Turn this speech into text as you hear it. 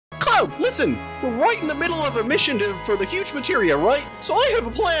Cloud, listen! We're right in the middle of a mission for the huge materia, right? So I have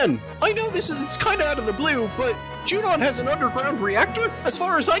a plan! I know it's kinda out of the blue, but Junon has an underground reactor? As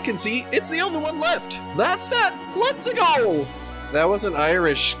far as I can see, it's the only one left. That's that! Let's go! That wasn't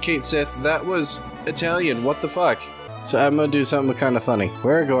Irish, Kate Sith. That was Italian. What the fuck? So I'm gonna do something kind of funny.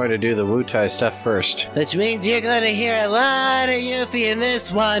 We're going to do the Wutai stuff first. Which means you're gonna hear a lot of Yuffie in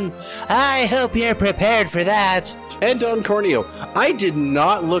this one. I hope you're prepared for that. And Don Corneo. I did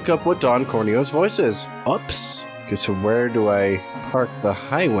not look up what Don Corneo's voice is. Oops. Okay, so where do I park the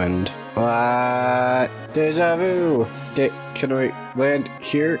high wind? What? Deja vu. Can we land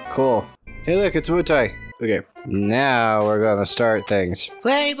here? Cool. Hey look, it's Wutai. Okay, now we're gonna start things.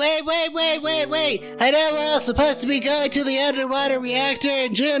 Wait. I know we're all supposed to be going to the underwater reactor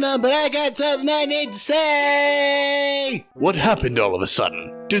in Junon, but I got something I need to say! What happened all of a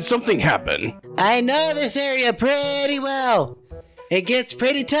sudden? Did something happen? I know this area pretty well. It gets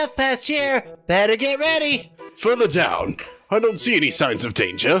pretty tough past here. Better get ready. Further down. I don't see any signs of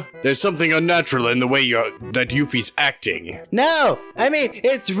danger. There's something unnatural in the way that Yuffie's acting. No, I mean,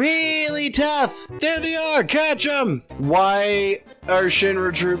 it's really tough. There they are, catch them! Why are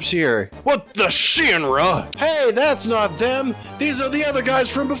Shinra troops here? What the Shinra? Hey, that's not them. These are the other guys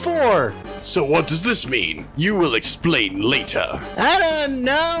from before. So what does this mean? You will explain later. I don't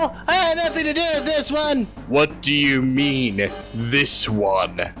know. I had nothing to do with this one. What do you mean, this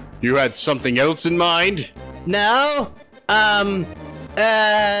one? You had something else in mind? No.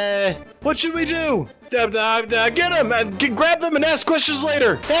 What should we do? Get them! Grab them and ask questions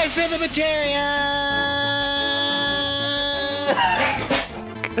later! Thanks for the materia!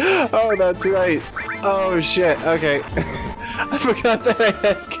 Oh, that's right. Oh, shit. Okay. I forgot that I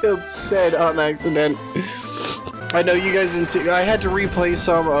had killed Sid on accident. I know you guys didn't see. I had to replay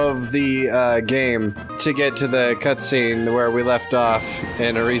some of the game to get to the cutscene where we left off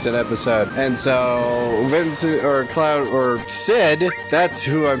in a recent episode, and so Vincent or Cloud or Sid, that's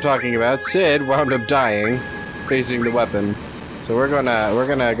who I'm talking about. Sid wound up dying, facing the weapon. So we're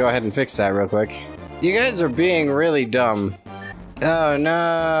gonna go ahead and fix that real quick. You guys are being really dumb. Oh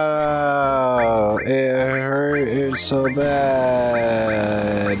no! It hurt so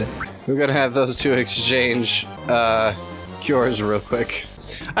bad. We're gonna have those two exchange cures real quick.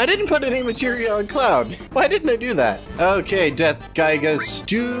 I didn't put any materia on Cloud. Why didn't I do that? Okay, Death Gigas,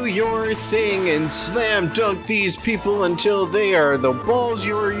 do your thing and slam dunk these people until they are the balls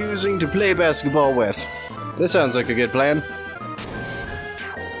you are using to play basketball with. This sounds like a good plan.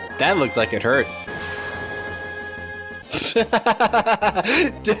 That looked like it hurt. Death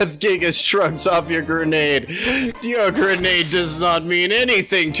Gigas shrugs off your grenade. Your grenade does not mean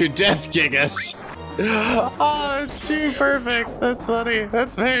anything to Death Gigas. Oh, it's too perfect. That's funny.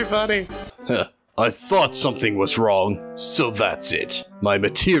 That's very funny. I thought something was wrong, so that's it. My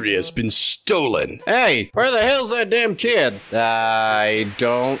materia's been stolen. Hey, where the hell's that damn kid? I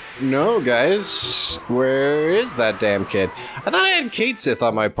don't know, guys. Where is that damn kid? I thought I had Kate Sith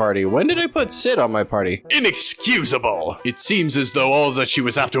on my party. When did I put Sid on my party? Inexcusable! It seems as though all that she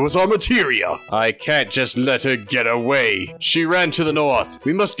was after was our materia. I can't just let her get away. She ran to the north.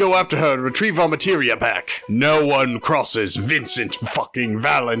 We must go after her and retrieve our materia back. No one crosses Vincent fucking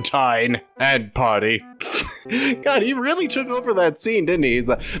Valentine and party. God, he really took over that scene, didn't he? He's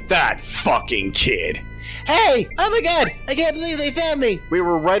like, that fucking kid. Hey! Oh my god! I can't believe they found me! We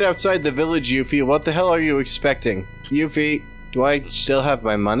were right outside the village, Yuffie. What the hell are you expecting? Yuffie, do I still have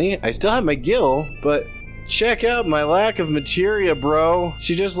my money? I still have my gil, but check out my lack of materia, bro.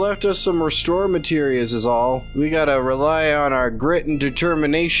 She just left us some restore materias is all. We gotta rely on our grit and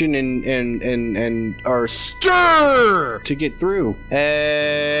determination and our stir to get through.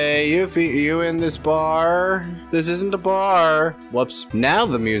 Hey, Yuffie, you in this bar? This isn't a bar. Whoops. Now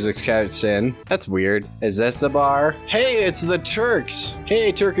the music's cuts in. That's weird. Is this the bar? Hey, it's the Turks.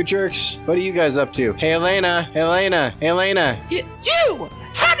 Hey, Turka Jerks. What are you guys up to? Hey, Elena. You!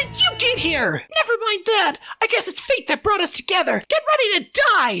 How did you get here? Never mind that. I guess it's fate that brought us together. Get ready to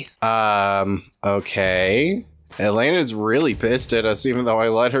die! Okay. Elena's really pissed at us even though I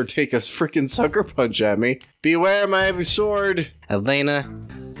let her take a freaking sucker punch at me. Beware my sword. Elena,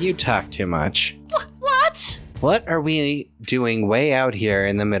 you talk too much. What? What are we doing way out here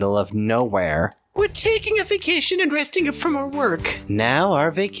in the middle of nowhere? We're taking a vacation and resting up from our work. Now our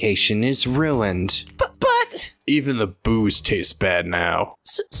vacation is ruined. But... Even the booze tastes bad now.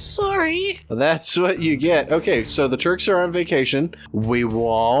 Sorry. That's what you get. Okay, so the Turks are on vacation. We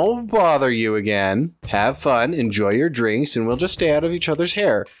won't bother you again. Have fun, enjoy your drinks, and we'll just stay out of each other's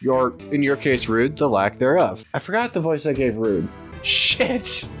hair. In your case, Rude, the lack thereof. I forgot the voice I gave Rude.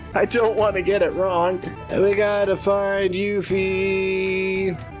 Shit! I don't want to get it wrong. We gotta find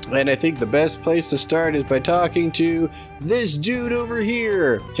Yuffie. And I think the best place to start is by talking to this dude over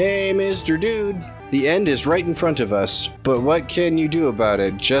here. Hey, Mr. Dude. The end is right in front of us, but what can you do about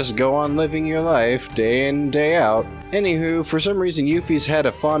it? Just go on living your life, day in, day out. Anywho, for some reason Yuffie's had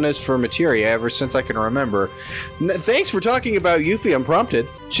a fondness for materia ever since I can remember. Thanks for talking about Yuffie unprompted.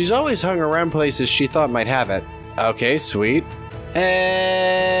 She's always hung around places she thought might have it. Okay, sweet.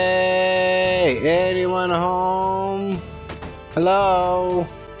 Hey, anyone home? Hello?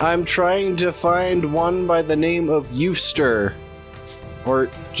 I'm trying to find one by the name of Euster. Or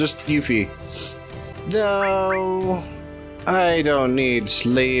just Yuffie. No, I don't need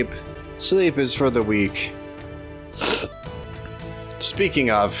sleep. Sleep is for the weak. Speaking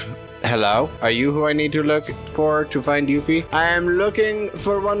of, hello? Are you who I need to look for to find Yuffie? I am looking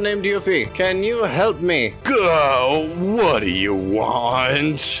for one named Yuffie. Can you help me? Go! What do you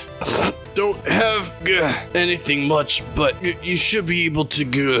want? Don't have anything much, but you should be able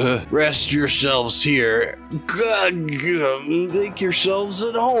to rest yourselves here. Make yourselves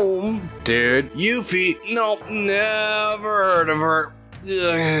at home. Dude. Yuffie, no, never heard of her.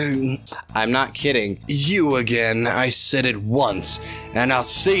 I'm not kidding. You again. I said it once, and I'll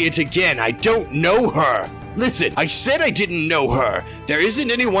say it again. I don't know her. Listen, I said I didn't know her. There isn't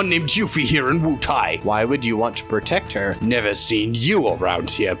anyone named Yuffie here in Wutai. Why would you want to protect her? Never seen you around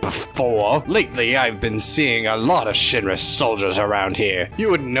here before. Lately, I've been seeing a lot of Shinra soldiers around here. You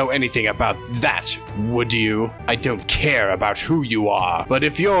wouldn't know anything about that, would you? I don't care about who you are, but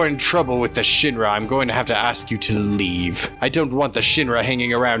if you're in trouble with the Shinra, I'm going to have to ask you to leave. I don't want the Shinra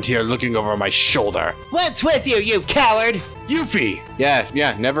hanging around here looking over my shoulder. What's with you, you coward? Yuffie!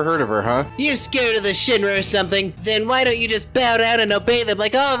 Yeah, never heard of her, huh? You scared of the Shinra or something? Then why don't you just bow down and obey them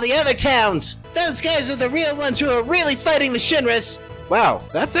like all of the other towns? Those guys are the real ones who are really fighting the Shinras. Wow,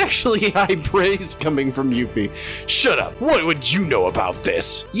 that's actually high praise coming from Yuffie. Shut up! What would you know about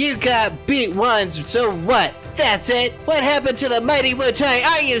this? You got beat once, so what? That's it? What happened to the mighty Wutai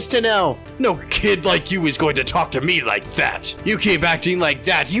I used to know? No kid like you is going to talk to me like that. You keep acting like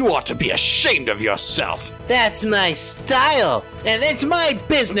that, you ought to be ashamed of yourself. That's my style, and it's my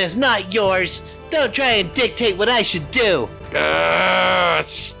business, not yours. Don't try and dictate what I should do.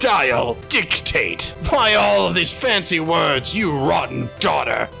 Style? Dictate? Why all of these fancy words, you rotten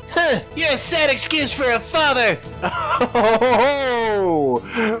daughter? Huh, you're a sad excuse for a father. Oh,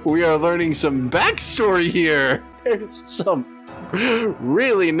 we are learning some backstory here. There's some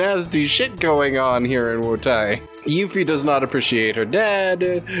really nasty shit going on here in Wutai. Yuffie does not appreciate her dad.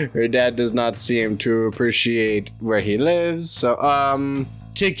 Her dad does not seem to appreciate where he lives. So,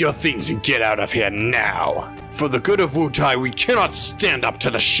 take your things and get out of here now. For the good of Wutai, we cannot stand up to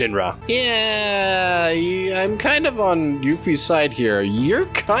the Shinra. yeah, I'm kind of on Yuffie's side here. You're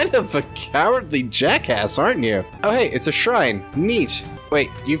kind of a cowardly jackass, aren't you? Oh, hey, it's a shrine. Neat. Wait,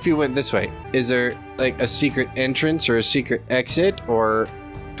 Yuffie went this way. Is there, like, a secret entrance or a secret exit? Or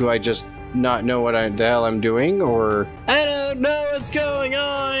do I just not know what the hell I'm doing? Or I don't know what's going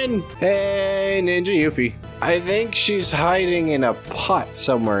on. Hey, Ninja Yuffie. I think she's hiding in a pot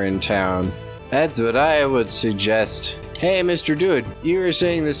somewhere in town. That's what I would suggest. Hey, Mr. Dude, you were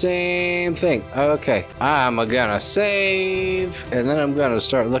saying the same thing. Okay, I'm gonna save, and then I'm gonna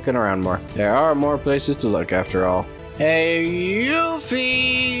start looking around more. There are more places to look after all. Hey,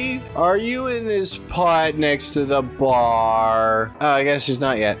 Yuffie! Are you in this pot next to the bar? Oh, I guess she's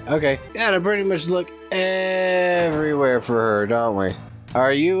not yet. Okay, gotta pretty much look everywhere for her, don't we?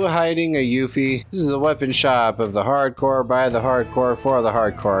 Are you hiding a Yuffie? This is the weapon shop of the hardcore, by the hardcore, for the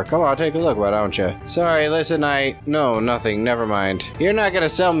hardcore. Come on, take a look, why don't you? Sorry, listen, no, nothing, never mind. You're not gonna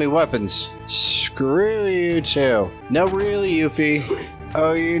sell me weapons. Screw you too. No, really, Yuffie.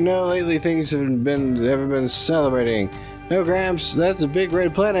 Oh, you know, lately things haven't been celebrating. No, Gramps, that's a big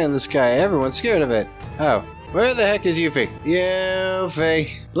red planet in the sky. Everyone's scared of it. Oh. Where the heck is Yuffie?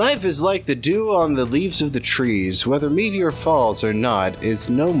 Yuffie. Life is like the dew on the leaves of the trees. Whether meteor falls or not, it's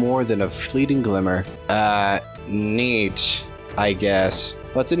no more than a fleeting glimmer. Neat, I guess.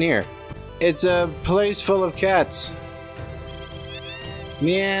 What's in here? It's a place full of cats.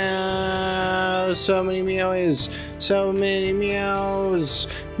 Meow. So many meows. So many meows.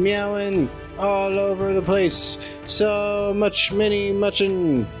 Meowing all over the place. So much,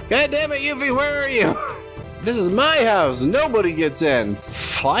 muchin'. God damn it, Yuffie, where are you? This is my house. Nobody gets in.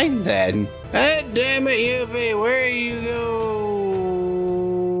 Fine then. God damn it, Yuffie. Where you go?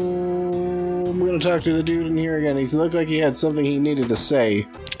 I'm gonna talk to the dude in here again. He looked like he had something he needed to say.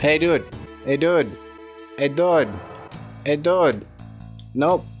 Hey, dude. Hey, dude. Hey, dude. Hey, dude.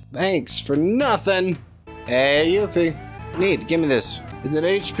 Nope. Thanks for nothing. Hey, Yuffie. Neat. Give me this. It's an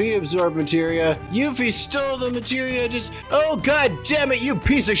HP absorbed materia. Yuffie stole the materia. Just oh god damn it, you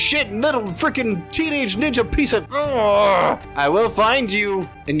piece of shit, little freaking teenage ninja piece of. Ugh. I will find you,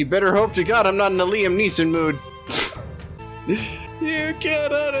 and you better hope to God I'm not in a Liam Neeson mood. You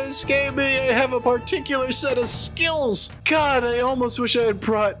cannot escape me. I have a particular set of skills. God, I almost wish I had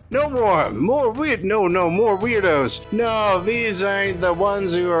brought more weirdos. No, these aren't the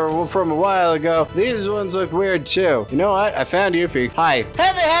ones who are from a while ago. These ones look weird too. You know what? I found Yuffie. Hi.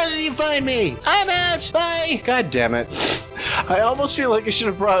 How the hell did you find me? I'm out. Bye. God damn it. I almost feel like I should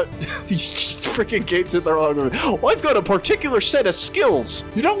have brought these freaking gates in the wrong room. Oh, I've got a particular set of skills.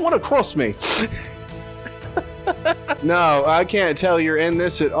 You don't want to cross me. No, I can't tell you're in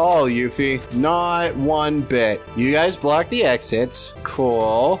this at all, Yuffie. Not one bit. You guys block the exits.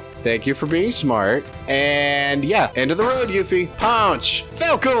 Cool. Thank you for being smart. And yeah, end of the road, Yuffie. Punch!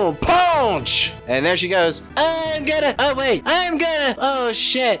 Falcon, punch! And there she goes. I'm gonna, oh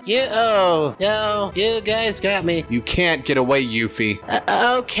shit. No, you guys got me. You can't get away, Yuffie.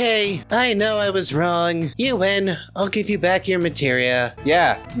 Okay, I know I was wrong. You win. I'll give you back your materia.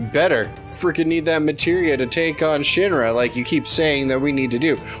 Yeah, you better. Freaking need that materia to take on Shinra like you keep saying that we need to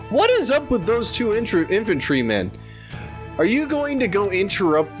do. What is up with those two infantrymen? Are you going to go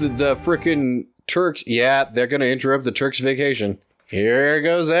interrupt the frickin' Turks? Yeah, they're gonna interrupt the Turks' vacation. Here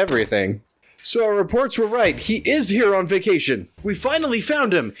goes everything. So our reports were right. He is here on vacation. We finally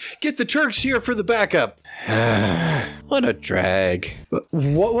found him. Get the Turks here for the backup. What a drag.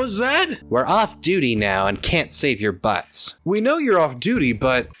 What was that? We're off duty now and can't save your butts. We know you're off duty,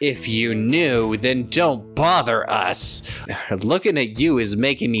 but if you knew, then don't bother us. Looking at you is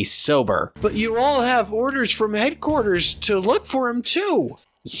making me sober. But you all have orders from headquarters to look for him too.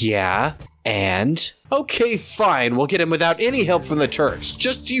 Yeah, and? Okay, fine. We'll get him without any help from the Turks.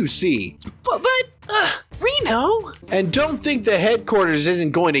 Just you see. But Reno? And don't think the headquarters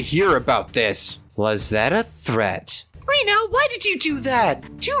isn't going to hear about this. Was that a threat? Reno, why did you do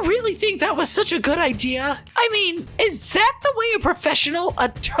that? Do you really think that was such a good idea? I mean, is that the way a professional, a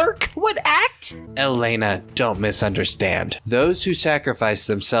Turk, would act? Elena, don't misunderstand. Those who sacrifice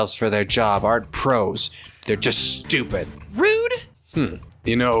themselves for their job aren't pros. They're just stupid. Rude?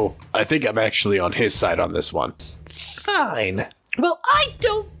 You know, I think I'm actually on his side on this one. Fine. Well, I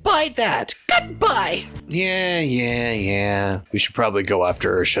don't buy that. Goodbye. Yeah. We should probably go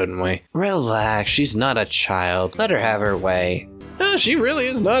after her, shouldn't we? Relax, she's not a child. Let her have her way. No, she really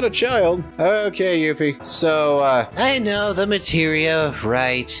is not a child. Okay, Yuffie. So, I know the materia,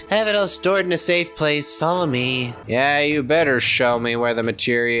 right. Have it all stored in a safe place. Follow me. yeah, you better show me where the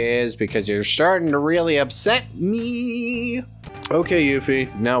materia is because you're starting to really upset me. Okay,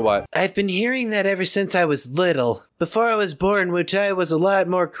 Yuffie, now what? I've been hearing that ever since I was little. Before I was born, Wutai was a lot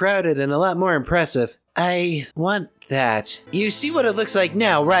more crowded and a lot more impressive. I want that. You see what it looks like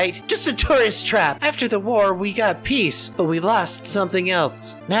now, right? Just a tourist trap. After the war, we got peace, but we lost something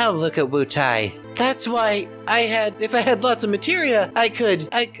else. Now look at Wutai. That's why if I had lots of materia, I could.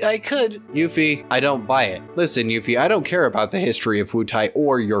 Yuffie, I don't buy it. Listen, Yuffie, I don't care about the history of Wutai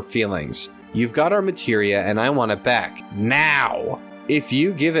or your feelings. You've got our materia and I want it back. Now! If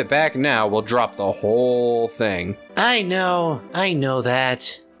you give it back now, we'll drop the whole thing. I know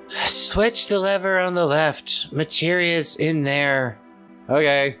that. Switch the lever on the left. Materia's in there.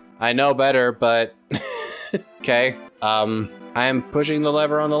 Okay, I know better, but... okay, I'm pushing the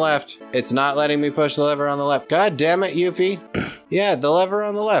lever on the left. It's not letting me push the lever on the left. God damn it, Yuffie. Yeah, the lever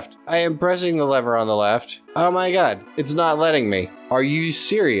on the left. I am pressing the lever on the left. Oh my god, it's not letting me. Are you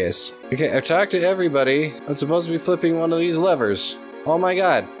serious? Okay, I've talked to everybody. I'm supposed to be flipping one of these levers. Oh my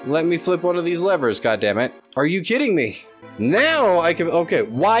god, let me flip one of these levers, god damn it. Are you kidding me? Now I can, okay,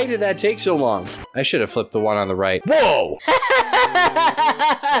 why did that take so long? I should have flipped the one on the right. Whoa!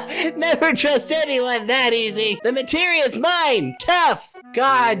 Never trust anyone that easy. The materia's mine. Tough.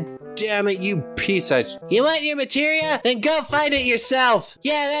 God damn it, you piece of... You want your materia? Then go find it yourself.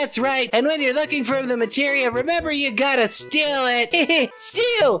 Yeah, that's right. And when you're looking for the materia, remember you gotta steal it.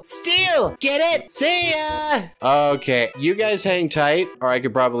 Steal. Get it? See ya. Okay, you guys hang tight, or I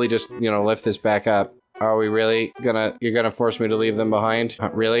could probably just, you know, lift this back up. Are we really you're gonna force me to leave them behind?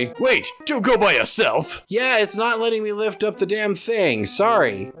 Really? Wait, don't go by yourself! Yeah, it's not letting me lift up the damn thing.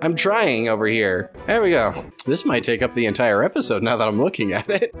 Sorry. I'm trying over here. There we go. This might take up the entire episode now that I'm looking at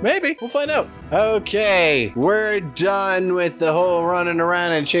it. Maybe. We'll find out. Okay, we're done with the whole running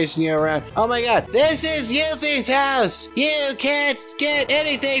around and chasing you around. Oh my god. This is Yuffie's house. You can't get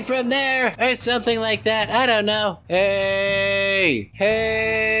anything from there. Or something like that. I don't know. Hey!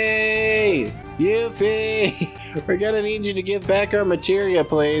 Yuffie! We're gonna need you to give back our materia,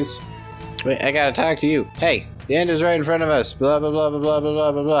 please. Wait, I gotta talk to you. Hey, The end is right in front of us. Blah, blah, blah, blah, blah, blah,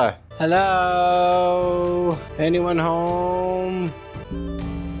 blah, blah, blah. Hello? Anyone home?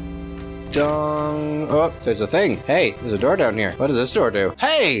 Dong. Oh, there's a thing. Hey, there's a door down here. What does this door do?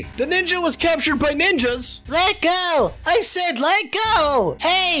 Hey, the ninja was captured by ninjas. Let go! I said let go!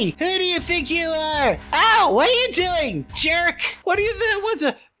 Hey, who do you think you are? Ow, what are you doing, jerk? What do you think? What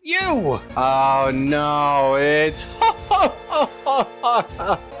the? You! Oh no, it's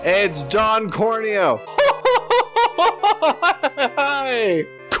it's Don Corneo. Hi.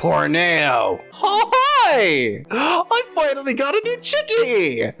 Corneo! Hi! I finally got a new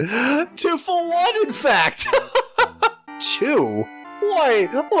chickie! 2 for 1, in fact! 2? Why,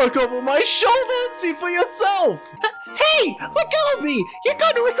 look over my shoulder and see for yourself! Hey, let go of me! You're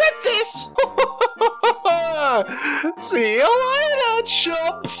going to regret this! See you later,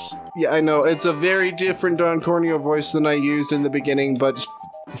 chumps! Yeah, I know, it's a very different Don Corneo voice than I used in the beginning, but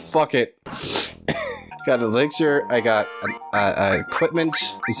fuck it. Got an elixir, I got equipment.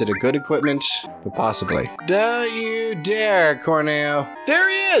 Is it a good equipment? But possibly. Don't you dare, Corneo. There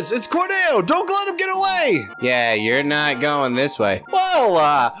he is! It's Corneo! Don't let him get away! Yeah, you're not going this way.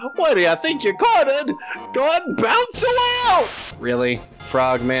 Well, what do you think you cornered? Go ahead and bounce away out! Really?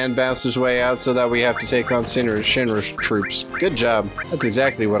 Frogman bounced his way out so that we have to take on Shinra's troops. Good job. That's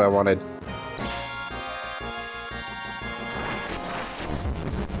exactly what I wanted.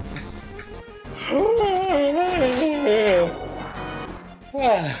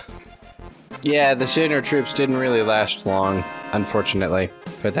 Yeah, the Shinra troops didn't really last long, unfortunately,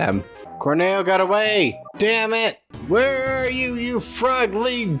 for them. Corneo got away! Damn it! Where are you, you frog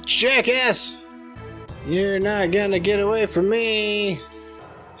league jackass? You're not gonna get away from me.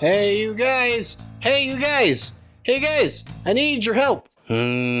 Hey, you guys! Hey, you guys! Hey, guys! I need your help!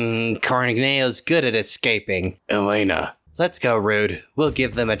 Corneo's good at escaping. Elena. Let's go, Rude. We'll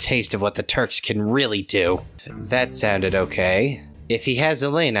give them a taste of what the Turks can really do. That sounded okay. If he has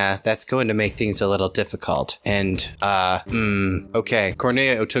Elena, that's going to make things a little difficult. And, okay.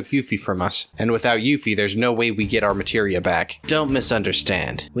 Corneo took Yuffie from us. And without Yuffie, there's no way we get our materia back. Don't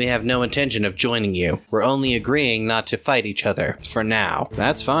misunderstand. We have no intention of joining you. We're only agreeing not to fight each other, for now.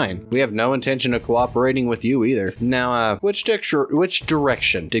 That's fine. We have no intention of cooperating with you either. Now, which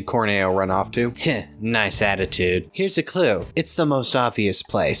direction did Corneo run off to? Heh, nice attitude. Here's a clue. It's the most obvious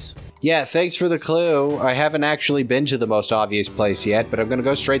place. Yeah, thanks for the clue. I haven't actually been to the most obvious place yet, but I'm gonna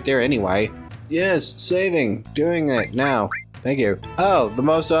go straight there anyway. Yes, saving. Doing it now. Thank you. Oh, the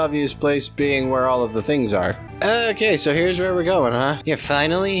most obvious place being where all of the things are. Okay, so here's where we're going, huh? You're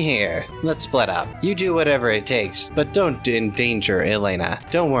finally here. Let's split up. You do whatever it takes, but don't endanger Elena.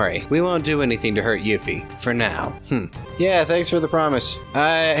 Don't worry, we won't do anything to hurt Yuffie. For now. Yeah, thanks for the promise.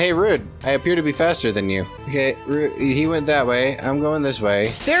 Hey, Rude, I appear to be faster than you. Okay, Rude, he went that way. I'm going this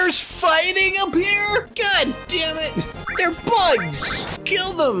way. There's fighting up here? God damn it! They're bugs!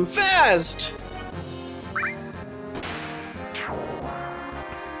 Kill them fast!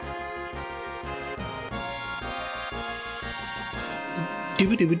 Yeah,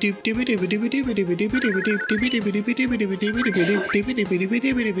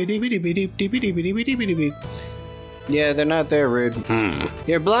 they're not there, Rude.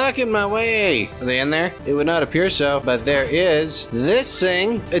 You're blocking my way. Are they in there? It would not appear so, but there is this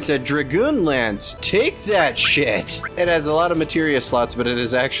thing. It's a Dragoon Lance. Take that shit. It has a lot of materia slots, but it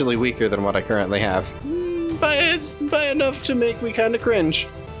is actually weaker than what I currently have. It's by enough to make me kind of cringe.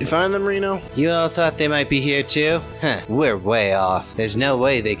 You find them, Reno? You all thought they might be here too? Huh, we're way off. There's no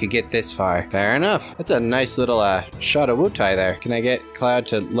way they could get this far. Fair enough. That's a nice little shot of Wutai there. Can I get Cloud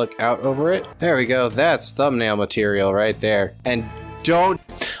to look out over it? There we go. That's thumbnail material right there. And don't...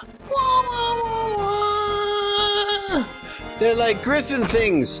 They're like griffin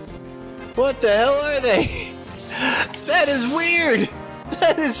things. What the hell are they? That is weird.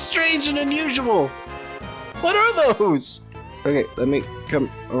 That is strange and unusual. What are those? Okay, let me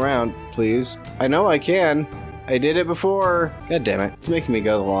come around, please. I know I can. I did it before. God damn it. It's making me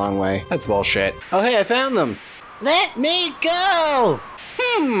go the long way. That's bullshit. Oh, hey, I found them. Let me go!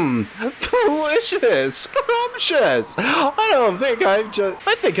 Delicious, scrumptious.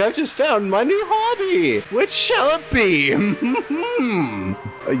 I think I've just found my new hobby. Which shall it be?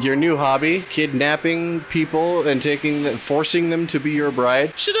 Your new hobby? Kidnapping people and forcing them to be your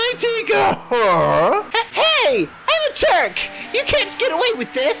bride? Should I take her? Hey! I'm a Turk! You can't get away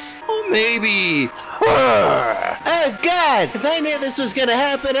with this! Oh, maybe. Oh God! If I knew this was gonna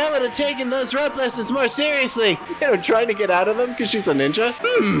happen, I would have taken those rope lessons more seriously. Trying to get out of them because she's a ninja?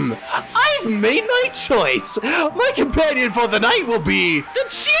 I've made my choice! My companion for the night will be the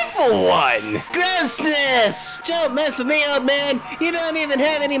Chief evil one! Grossness! Don't mess with me, old man. You don't even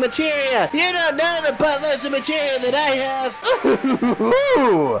have any materia. You don't know the buttloads of materia that I have.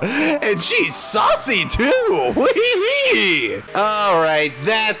 Ooh, and she's saucy too! Wee-wee! Alright,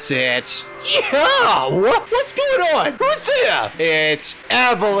 that's it. Yeah! What's going on? Who's there? It's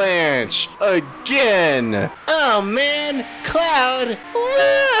Avalanche! Again! Oh man, Cloud.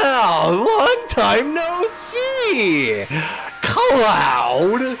 Well, long time no see!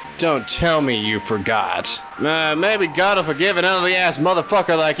 Cloud? Don't tell me you forgot. Maybe God will forgive an ugly-ass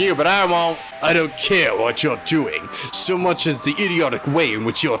motherfucker like you, but I won't. I don't care what you're doing, so much as the idiotic way in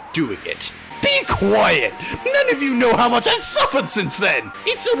which you're doing it. Be quiet! None of you know how much I've suffered since then!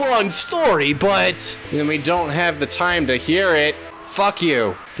 It's a long story, but... And we don't have the time to hear it. Fuck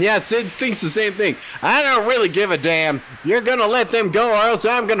you. Yeah, Sid thinks the same thing. I don't really give a damn. You're gonna let them go or else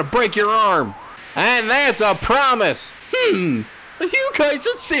I'm gonna break your arm. And that's a promise. You guys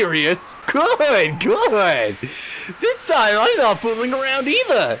are serious? Good, good. This time I'm not fooling around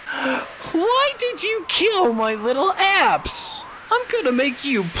either. Why did you kill my little apps? I'm gonna make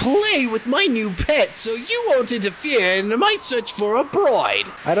you play with my new pet so you won't interfere in my search for a bride.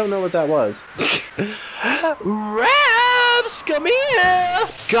 I don't know what that was. Raps, come here.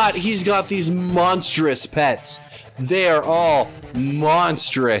 God, he's got these monstrous pets. They are all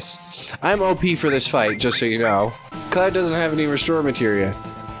monstrous. I'm OP for this fight, just so you know. Cloud doesn't have any restore materia.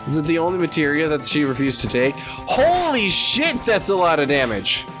 Is it the only materia that she refused to take? Holy shit, that's a lot of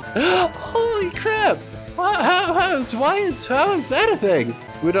damage. Holy crap. How is that a thing?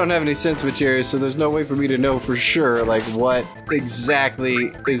 We don't have any sense materia, so there's no way for me to know for sure, like, what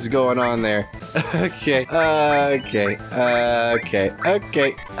exactly is going on there. Okay.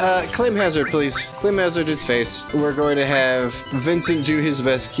 Claim hazard, please. Claim hazard its face. We're going to have Vincent do his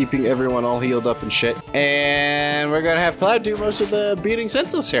best, keeping everyone all healed up and shit. And we're going to have Cloud do most of the beating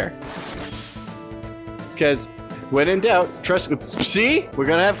senseless here. Because... when in doubt, trust. See? We're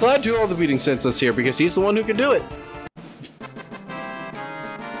gonna have Cloud do all the beating senseless here because he's the one who can do it.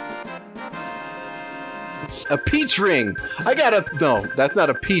 A peach ring. I got a. No, that's not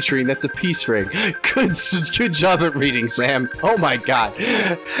a peach ring. That's a peace ring. Good job at reading, Sam. Oh my god.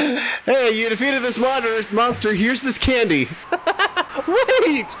 Hey, you defeated this monster. Here's this candy.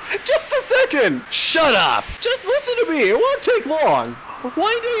 Wait, just a second. Shut up. Just listen to me. It won't take long.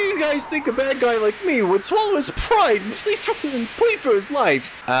 Why do you guys think a bad guy like me would swallow his pride and plead for his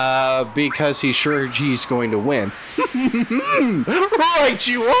life? Because he's sure he's going to win. Right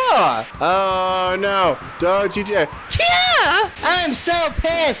you are! Oh no, don't you dare. Yeah! I'm so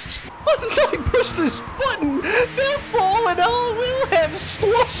pissed. Once I push this button, they'll fall and all we'll have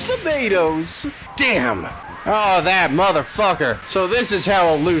squashed tomatoes. Damn! Oh, that motherfucker. So this is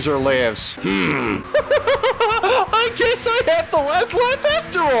how a loser lives. I guess I have the last life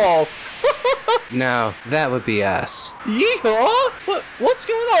after all. No, that would be us. Yeehaw! What's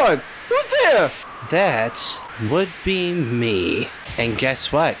going on? Who's there? That would be me. And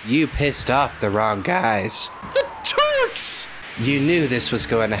guess what? You pissed off the wrong guys. The Turks! You knew this was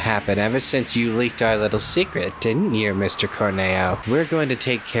going to happen ever since you leaked our little secret, didn't you, Mr. Corneo? We're going to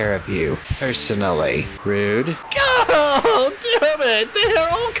take care of you, personally. Rude. Oh, damn it! They're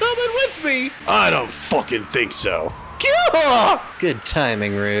all coming with me! I don't fucking think so. Good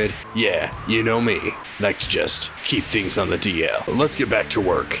timing, Rude. Yeah, you know me. Like to just keep things on the DL. Let's get back to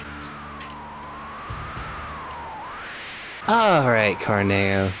work. Alright,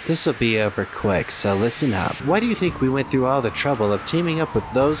 Corneo, this'll be over quick, so listen up. Why do you think we went through all the trouble of teaming up with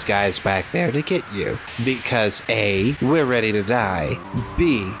those guys back there to get you? Because A, we're ready to die,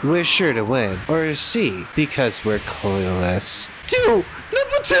 B, we're sure to win, or C, because we're clueless.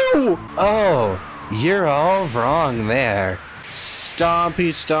 Number two! Oh, you're all wrong there.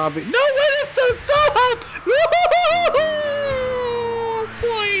 Stompy. No, wait, stop! Oh,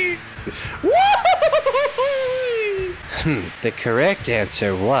 boy! The correct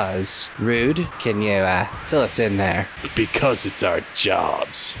answer was... Rude, can you, fill us in there? Because it's our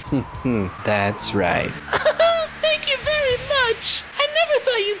jobs. That's right. Thank you very much. I never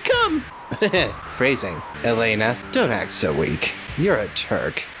thought you'd come. Phrasing. Elena, don't act so weak. You're a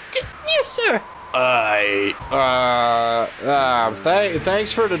Turk. Yes, sir.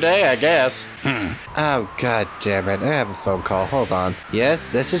 Thanks for today, I guess. Oh, god damn it. I have a phone call. Hold on.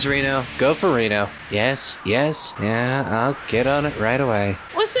 Yes, this is Reno. Go for Reno. Yes. Yeah, I'll get on it right away.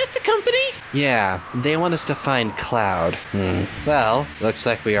 Was that the company? Yeah, they want us to find Cloud. Well, looks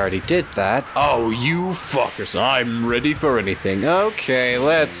like we already did that. Oh, you fuckers. I'm ready for anything. Okay,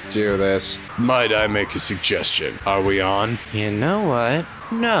 let's do this. Might I make a suggestion? Are we on? You know what?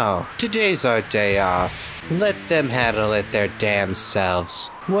 No, today's our day off. Let them handle it their damn selves.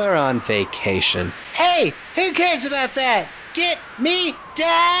 We're on vacation. Hey, who cares about that? Get me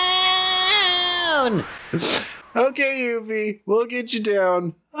down! Okay, Yuffie, we'll get you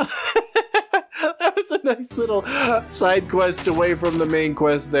down. That was a nice little side quest away from the main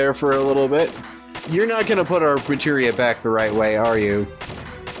quest there for a little bit. You're not gonna put our materia back the right way, are you?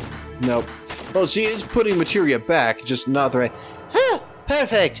 Nope. Well, she is putting materia back, just not the right...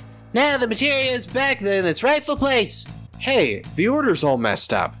 Perfect. Now the materia is back in its rightful place. Hey, the order's all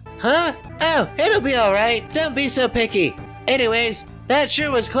messed up. Huh? Oh, it'll be alright. Don't be so picky. Anyways, that sure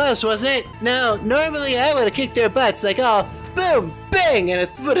was close, wasn't it? No, normally I would have kicked their butts like all boom, bang, and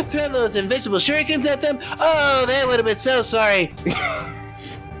I would have thrown those invisible shurikens at them. Oh, they would have been so sorry.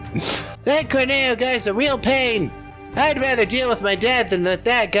 That Corneo guy's a real pain. I'd rather deal with my dad than with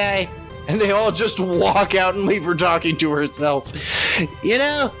that guy. And they all just walk out and leave her talking to herself. You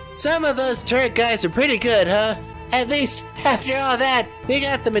know, some of those turret guys are pretty good, huh? At least, after all that, we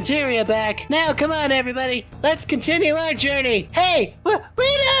got the materia back. Now, come on, everybody. Let's continue our journey. Hey, wait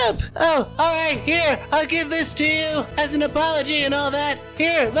up! Oh, alright, here, I'll give this to you as an apology and all that.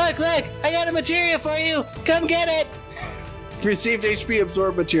 Here, look, I got a materia for you. Come get it. Received HP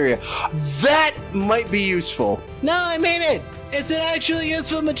absorb materia. That might be useful. No, I mean it. It's an actually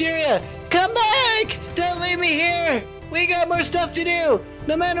useful materia. Come back! Don't leave me here. We got more stuff to do.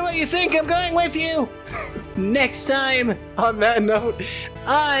 No matter what you think, I'm going with you. Next time, On that note,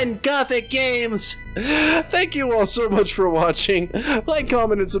 on Gothic Games. thank you all so much for watching. Like,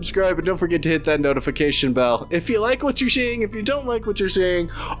 comment, and subscribe, and don't forget to hit that notification bell. If you like what you're seeing, if you don't like what you're seeing,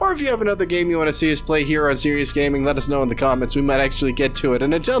 or if you have another game you want to see us play here on Serious Gaming, let us know in the comments. We might actually get to it.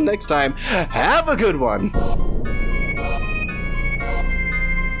 And until next time, have a good one.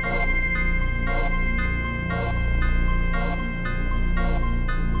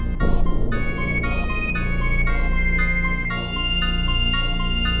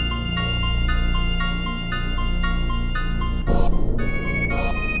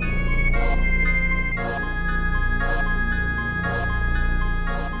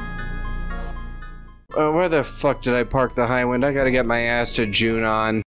 Where the fuck did I park the Highwind? I gotta get my ass to June on.